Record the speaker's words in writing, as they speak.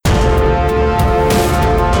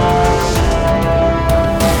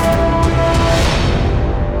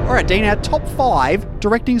Dean, our top 5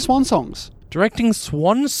 directing swan songs. Directing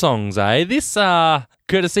Swansongs, eh? This,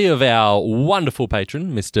 courtesy of our wonderful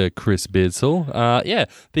patron, Mr. Chris Beardsall.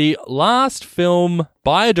 The last film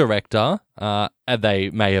by a director, they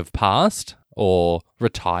may have passed or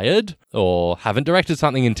retired or haven't directed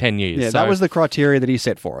something in 10 years. Yeah, that was the criteria that he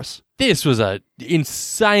set for us. This was an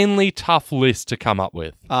insanely tough list to come up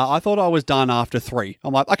with. I thought I was done after 3.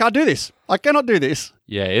 I'm like, I can't do this. I cannot do this.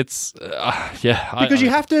 Yeah, it's... Because you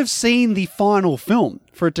have to have seen the final film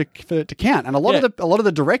for it to count. And a lot of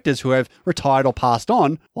the directors who have retired or passed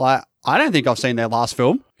on, well, I don't think I've seen their last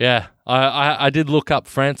film. Yeah, I did look up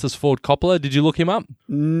Francis Ford Coppola. Did you look him up?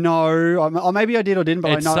 No, or maybe I did or didn't,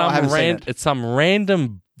 but I haven't seen it. It's some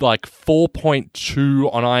random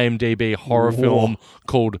 4.2 on IMDb horror film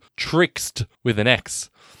called Tricked with an X.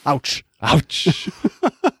 Ouch. Ouch.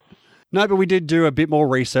 No, but we did do a bit more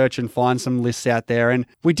research and find some lists out there, and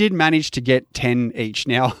we did manage to get 10 each.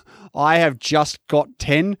 Now, I have just got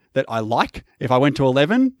 10 that I like. If I went to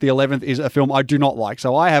 11, the 11th is a film I do not like.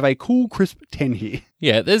 So I have a cool, crisp 10 here.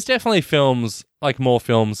 Yeah, there's definitely films, more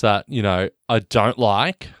films that, I don't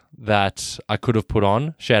like that I could have put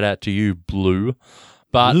on. Shout out to you, Blue.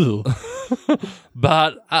 But,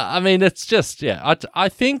 it's just, I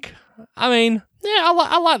think, I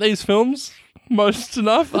like these films most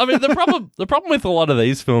enough. The problem with a lot of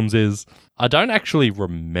these films is I don't actually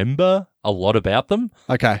remember a lot about them.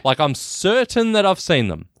 Okay. I'm certain that I've seen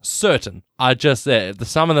them. Certain.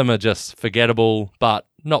 Some of them are just forgettable, but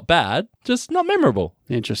not bad, just not memorable.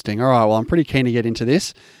 Interesting. All right, well, I'm pretty keen to get into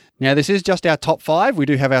this. Now, this is just our top 5. We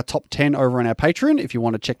do have our top 10 over on our Patreon. If you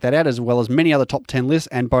want to check that out, as well as many other top 10 lists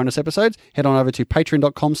and bonus episodes, head on over to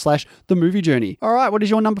patreon.com/themoviejourney. All right, what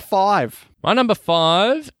is your number 5? My number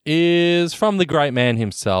 5 is from the great man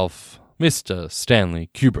himself, Mr.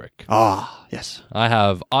 Stanley Kubrick. Ah, yes. I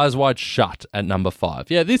have Eyes Wide Shut at number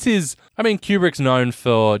 5. Yeah, this is... Kubrick's known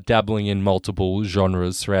for dabbling in multiple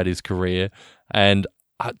genres throughout his career, and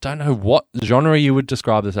I don't know what genre you would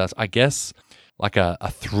describe this as. I guess...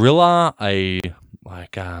 a thriller, a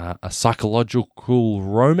psychological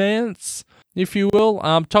romance, if you will.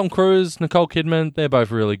 Tom Cruise, Nicole Kidman, they're both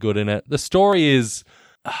really good in it. The story is,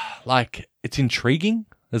 it's intriguing.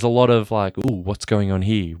 There's a lot of what's going on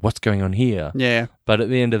here? What's going on here? Yeah. But at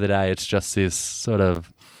the end of the day, it's just this sort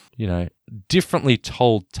of, differently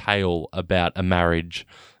told tale about a marriage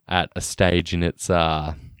at a stage in its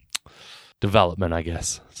development, I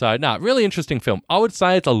guess. So, really interesting film. I would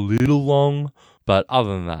say it's a little long, but other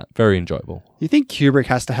than that, very enjoyable. You think Kubrick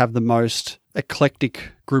has to have the most eclectic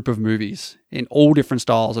group of movies in all different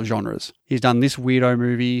styles of genres? He's done this weirdo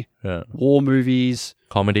movie, war movies,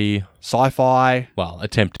 comedy, sci-fi. Well,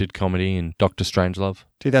 attempted comedy in Doctor Strangelove.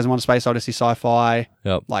 2001: A Space Odyssey, sci-fi.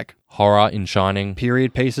 Yep. Horror in Shining.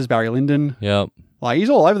 Period pieces, Barry Lyndon. Yep.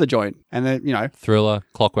 He's all over the joint. And then, Thriller,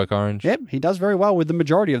 Clockwork Orange. Yep, he does very well with the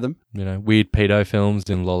majority of them. Weird pedo films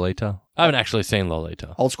in Lolita. I haven't actually seen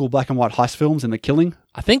Lolita. Old school black and white heist films in The Killing.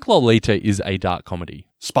 I think Lolita is a dark comedy.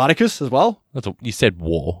 Spartacus as well. You said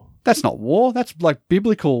war. That's not war. That's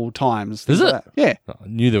biblical times. Is it? Like yeah. I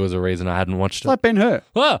knew there was a reason I hadn't watched it. It's like Ben-Hur.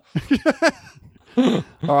 Ah!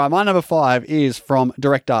 All right, my number 5 is from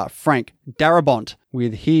director Frank Darabont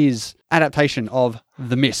with his adaptation of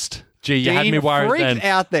The Mist. Gee, you had me worried then. Freaked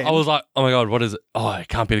out then. I was like, oh my God, what is it? Oh, it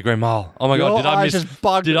can't be The Green Mile. Oh my God, Your eyes just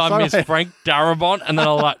bugged. did I Sorry. miss Frank Darabont? And then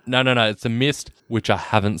I was like, no, it's The Mist, which I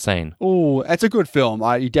haven't seen. Oh, it's a good film.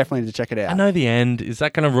 You definitely need to check it out. I know the end. Is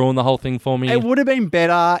that going to ruin the whole thing for me? It would have been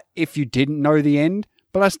better if you didn't know the end,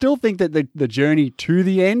 but I still think that the journey to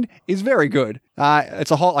the end is very good. It's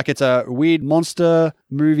a weird monster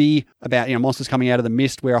movie about monsters coming out of the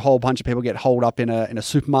mist, where a whole bunch of people get holed up in a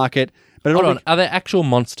supermarket. But Hold on, are there actual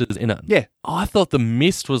monsters in it? Yeah. Oh, I thought the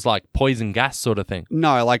mist was like poison gas sort of thing.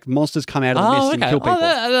 No, monsters come out of the mist and kill people.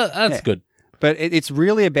 That's good. But it's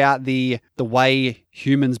really about the way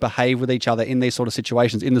humans behave with each other in these sort of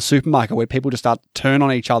situations in the supermarket, where people just start to turn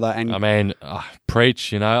on each other. And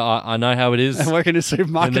preach, I know how it is. And work in a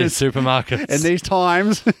supermarket. In these supermarkets. In these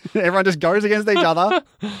times, everyone just goes against each other.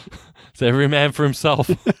 It's every man for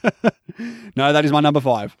himself. No, that is my number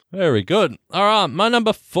 5. Very good. All right, my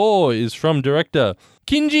number 4 is from director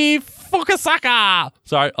Kinji Fukasaka.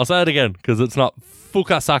 Sorry, I'll say it again because it's not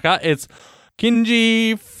Fukasaka, it's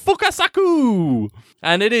Kinji Fukasaku.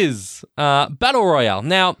 And it is Battle Royale.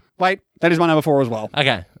 Now... Wait, that is my number 4 as well.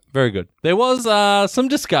 Okay, very good. There was some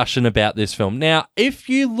discussion about this film. Now, if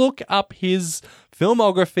you look up his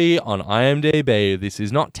filmography on IMDb, this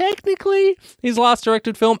is not technically his last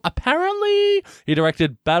directed film. Apparently, he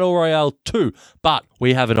directed Battle Royale 2, but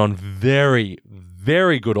we have it on very,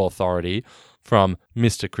 very good authority from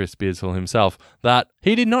Mr. Chris Beardsley himself that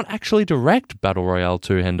he did not actually direct Battle Royale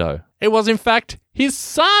 2, Hendo. It was, in fact, his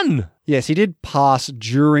son. Yes, he did pass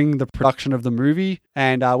during the production of the movie,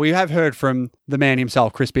 and we have heard from the man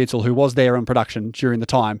himself, Chris Beardsley, who was there in production during the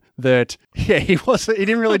time, that he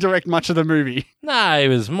didn't really direct much of the movie. Nah, it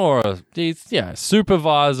was more a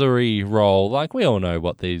supervisory role. Like, we all know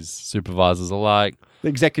what these supervisors are like. The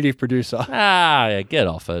executive producer. Yeah, get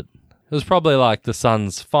off it. It was probably like the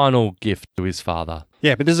son's final gift to his father.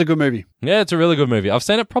 Yeah, but this is a good movie. Yeah, it's a really good movie. I've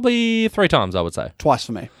seen it probably 3 times, I would say. Twice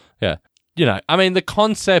for me. Yeah. You know, I mean, the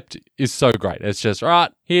concept is so great. It's just, right,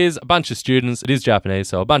 here's a bunch of students. It is Japanese,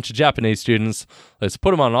 so a bunch of Japanese students. Let's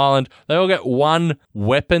put them on an island. They all get one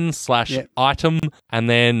weapon / item, and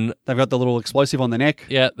then... They've got the little explosive on their neck.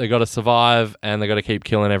 Yeah, they got to survive, and they got to keep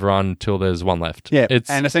killing everyone until there's one left. Yeah,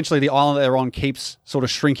 and essentially the island they're on keeps sort of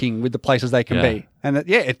shrinking with the places they can be. And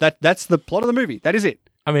that's the plot of the movie. That is it.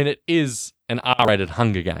 I mean, it is an R-rated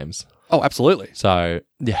Hunger Games. Oh, absolutely. So,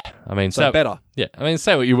 yeah, I mean... So better. Yeah, I mean,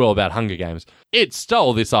 say what you will about Hunger Games. It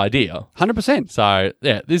stole this idea. 100%. So,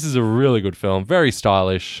 yeah, this is a really good film. Very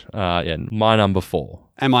stylish. My number 4.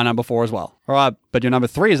 And my number 4 as well. All right, but your number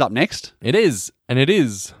 3 is up next. It is, and it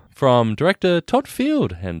is from director Todd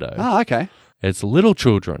Field, Hendo. Oh, okay. It's Little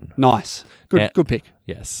Children. Nice. Good pick.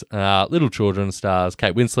 Yes. Little Children stars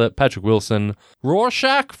Kate Winslet, Patrick Wilson,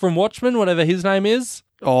 Rorschach from Watchmen, whatever his name is.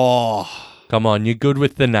 Oh... Come on, you're good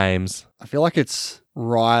with the names. I feel like it's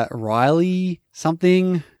Riley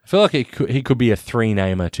something. I feel like he could be a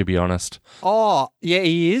 3-namer, to be honest. Oh, yeah,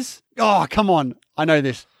 he is. Oh, come on. I know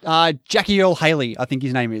this. Jackie Earl Haley, I think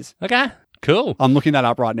his name is. Okay, cool. I'm looking that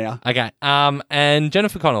up right now. Okay, and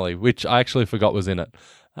Jennifer Connelly, which I actually forgot was in it.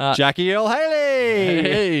 Jackie Earl Haley!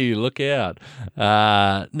 Hey, look out.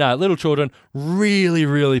 No, Little Children, really,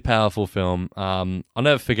 really powerful film. I'll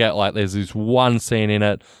never forget, like, there's this one scene in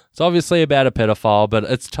it. It's obviously about a pedophile, but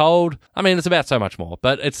it's told, I mean, it's about so much more,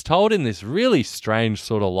 but it's told in this really strange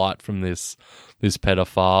sort of light from this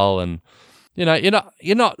pedophile. And, you know,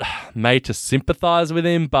 you're not made to sympathize with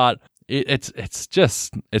him, but it's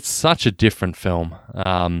such a different film.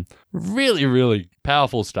 Really, really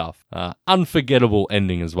powerful stuff. Unforgettable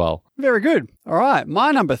ending as well. Very good. All right.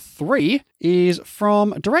 My number 3 is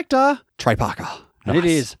from director Trey Parker. And it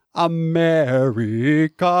is America.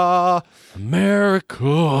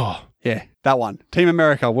 Yeah, that one. Team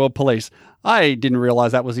America, World Police. I didn't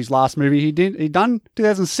realize that was his last movie he done,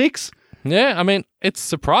 2006. Yeah, I mean, it's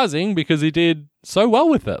surprising because he did so well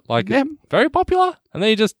with it. Like, very popular. And then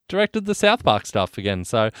he just directed the South Park stuff again.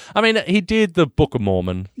 So, I mean, he did the Book of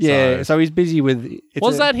Mormon. Yeah, so he's busy with...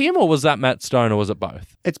 Was that him or was that Matt Stone or was it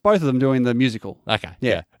both? It's both of them doing the musical. Okay.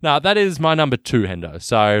 Yeah. No, that is my number 2, Hendo.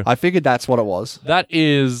 So... I figured that's what it was. That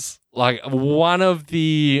is... like one of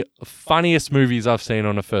the funniest movies I've seen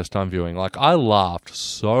on a first time viewing. Like, I laughed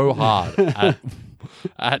so hard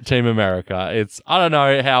at Team America. I don't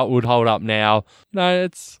know how it would hold up now. No,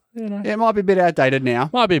 it's, you know. It might be a bit outdated now.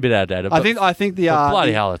 Might be a bit outdated. I think the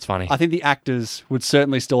bloody hell, it's funny. I think the actors would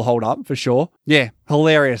certainly still hold up for sure. Yeah,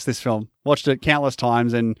 hilarious, this film. Watched it countless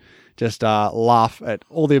times and just laugh at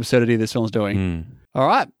all the absurdity this film's doing. All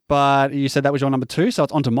right, but you said that was your number 2, so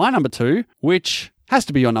it's on to my number 2, which has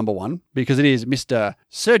to be your number 1 because it is Mr.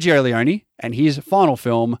 Sergio Leone and his final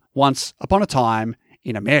film, Once Upon a Time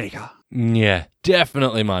in America. Yeah,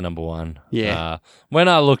 definitely my number 1. Yeah. When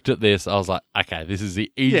I looked at this, I was like, okay, this is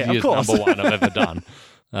the easiest number 1 I've ever done.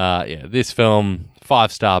 This film,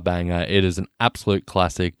 5-star banger. It is an absolute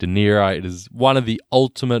classic. De Niro, it is one of the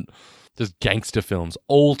ultimate just gangster films.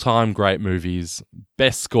 All-time great movies.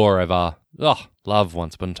 Best score ever. Oh, love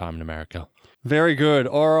Once Upon a Time in America. Very good.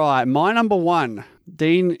 All right, my number 1.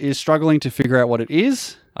 Dean is struggling to figure out what it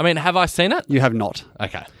is. I mean, have I seen it? You have not.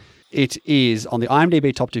 Okay. It is on the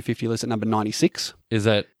IMDb Top 250 list at number 96. Is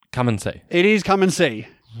it Come and See? It is Come and See.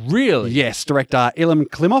 Really? Yes, director Ilham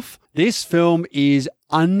Klimov. This film is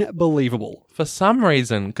unbelievable. For some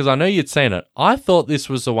reason, because I know you'd seen it, I thought this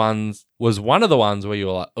was one of the ones where you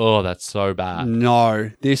were like, oh, that's so bad.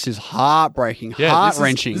 No, this is heartbreaking,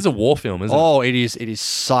 heart-wrenching. This is a war film, isn't it? Oh, it is. It is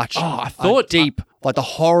such I thought deep, like the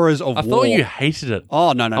horrors of war. I thought you hated it.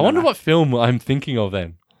 Oh, no. I wonder what film I'm thinking of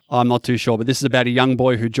then. I'm not too sure, but this is about a young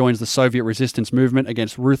boy who joins the Soviet resistance movement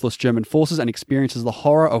against ruthless German forces and experiences the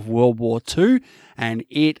horror of World War II, and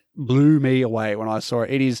it blew me away when I saw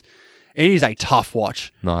it. It is a tough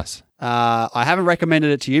watch. Nice. I haven't recommended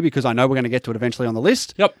it to you because I know we're going to get to it eventually on the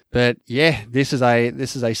list. Yep. But yeah, this is a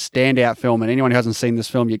standout film, and anyone who hasn't seen this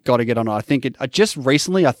film, you've got to get on it. I think it just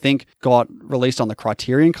recently, got released on the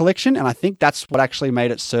Criterion Collection, and I think that's what actually made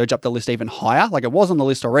it surge up the list even higher. Like, it was on the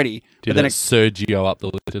list already. Did it surge you up the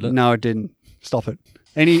list, did it? No, it didn't. Stop it.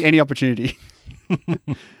 Any opportunity.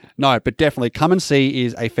 No, but definitely Come and See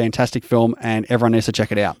is a fantastic film and everyone needs to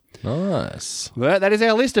check it out. Nice. Well, that is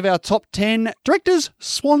our list of our top 10 directors'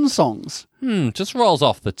 swan songs. Just rolls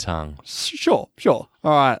off the tongue. Sure.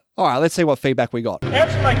 All right, let's see what feedback we got.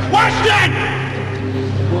 Answer my question!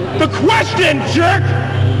 The question, jerk!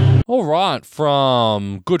 All right,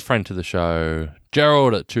 from good friend to the show,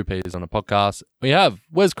 Gerald at 2Ps on a podcast, we have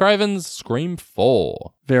Wes Craven's Scream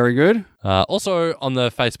 4. Very good. Also on the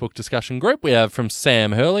Facebook discussion group, we have from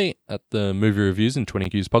Sam Hurley at the Movie Reviews and 20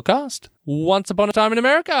 Qs podcast, Once Upon a Time in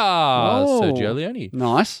America, Sergio Leone.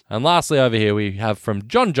 Nice. And lastly over here, we have from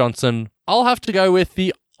John Johnson, I'll have to go with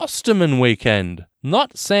The Osterman Weekend.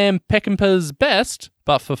 Not Sam Peckinpah's best,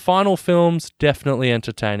 but for final films, definitely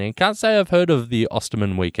entertaining. Can't say I've heard of The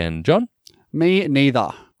Osterman Weekend. John? Me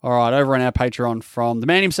neither. All right, over on our Patreon from the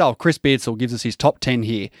man himself, Chris Beardsall, gives us his top 10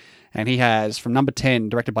 here. And he has, from number 10,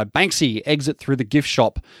 directed by Banksy, Exit Through the Gift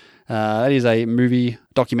Shop. That is a movie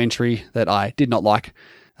documentary that I did not like.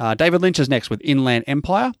 David Lynch is next with Inland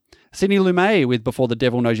Empire. Sidney Lumet with Before the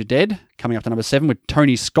Devil Knows You're Dead. Coming up to number 7 with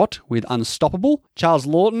Tony Scott with Unstoppable. Charles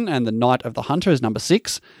Lawton and The Night of the Hunter is number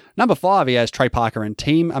 6. Number 5, he has Trey Parker and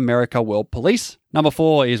Team America World Police. Number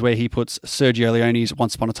 4 is where he puts Sergio Leone's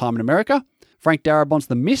Once Upon a Time in America. Frank Darabont's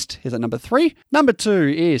The Mist is at number 3. Number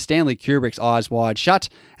 2 is Stanley Kubrick's Eyes Wide Shut.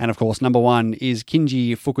 And of course, number 1 is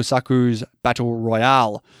Kinji Fukusaku's Battle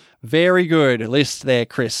Royale. Very good list there,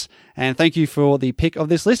 Chris. And thank you for the pick of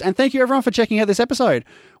this list. And thank you, everyone, for checking out this episode.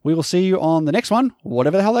 We will see you on the next one,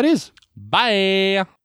 whatever the hell that is. Bye.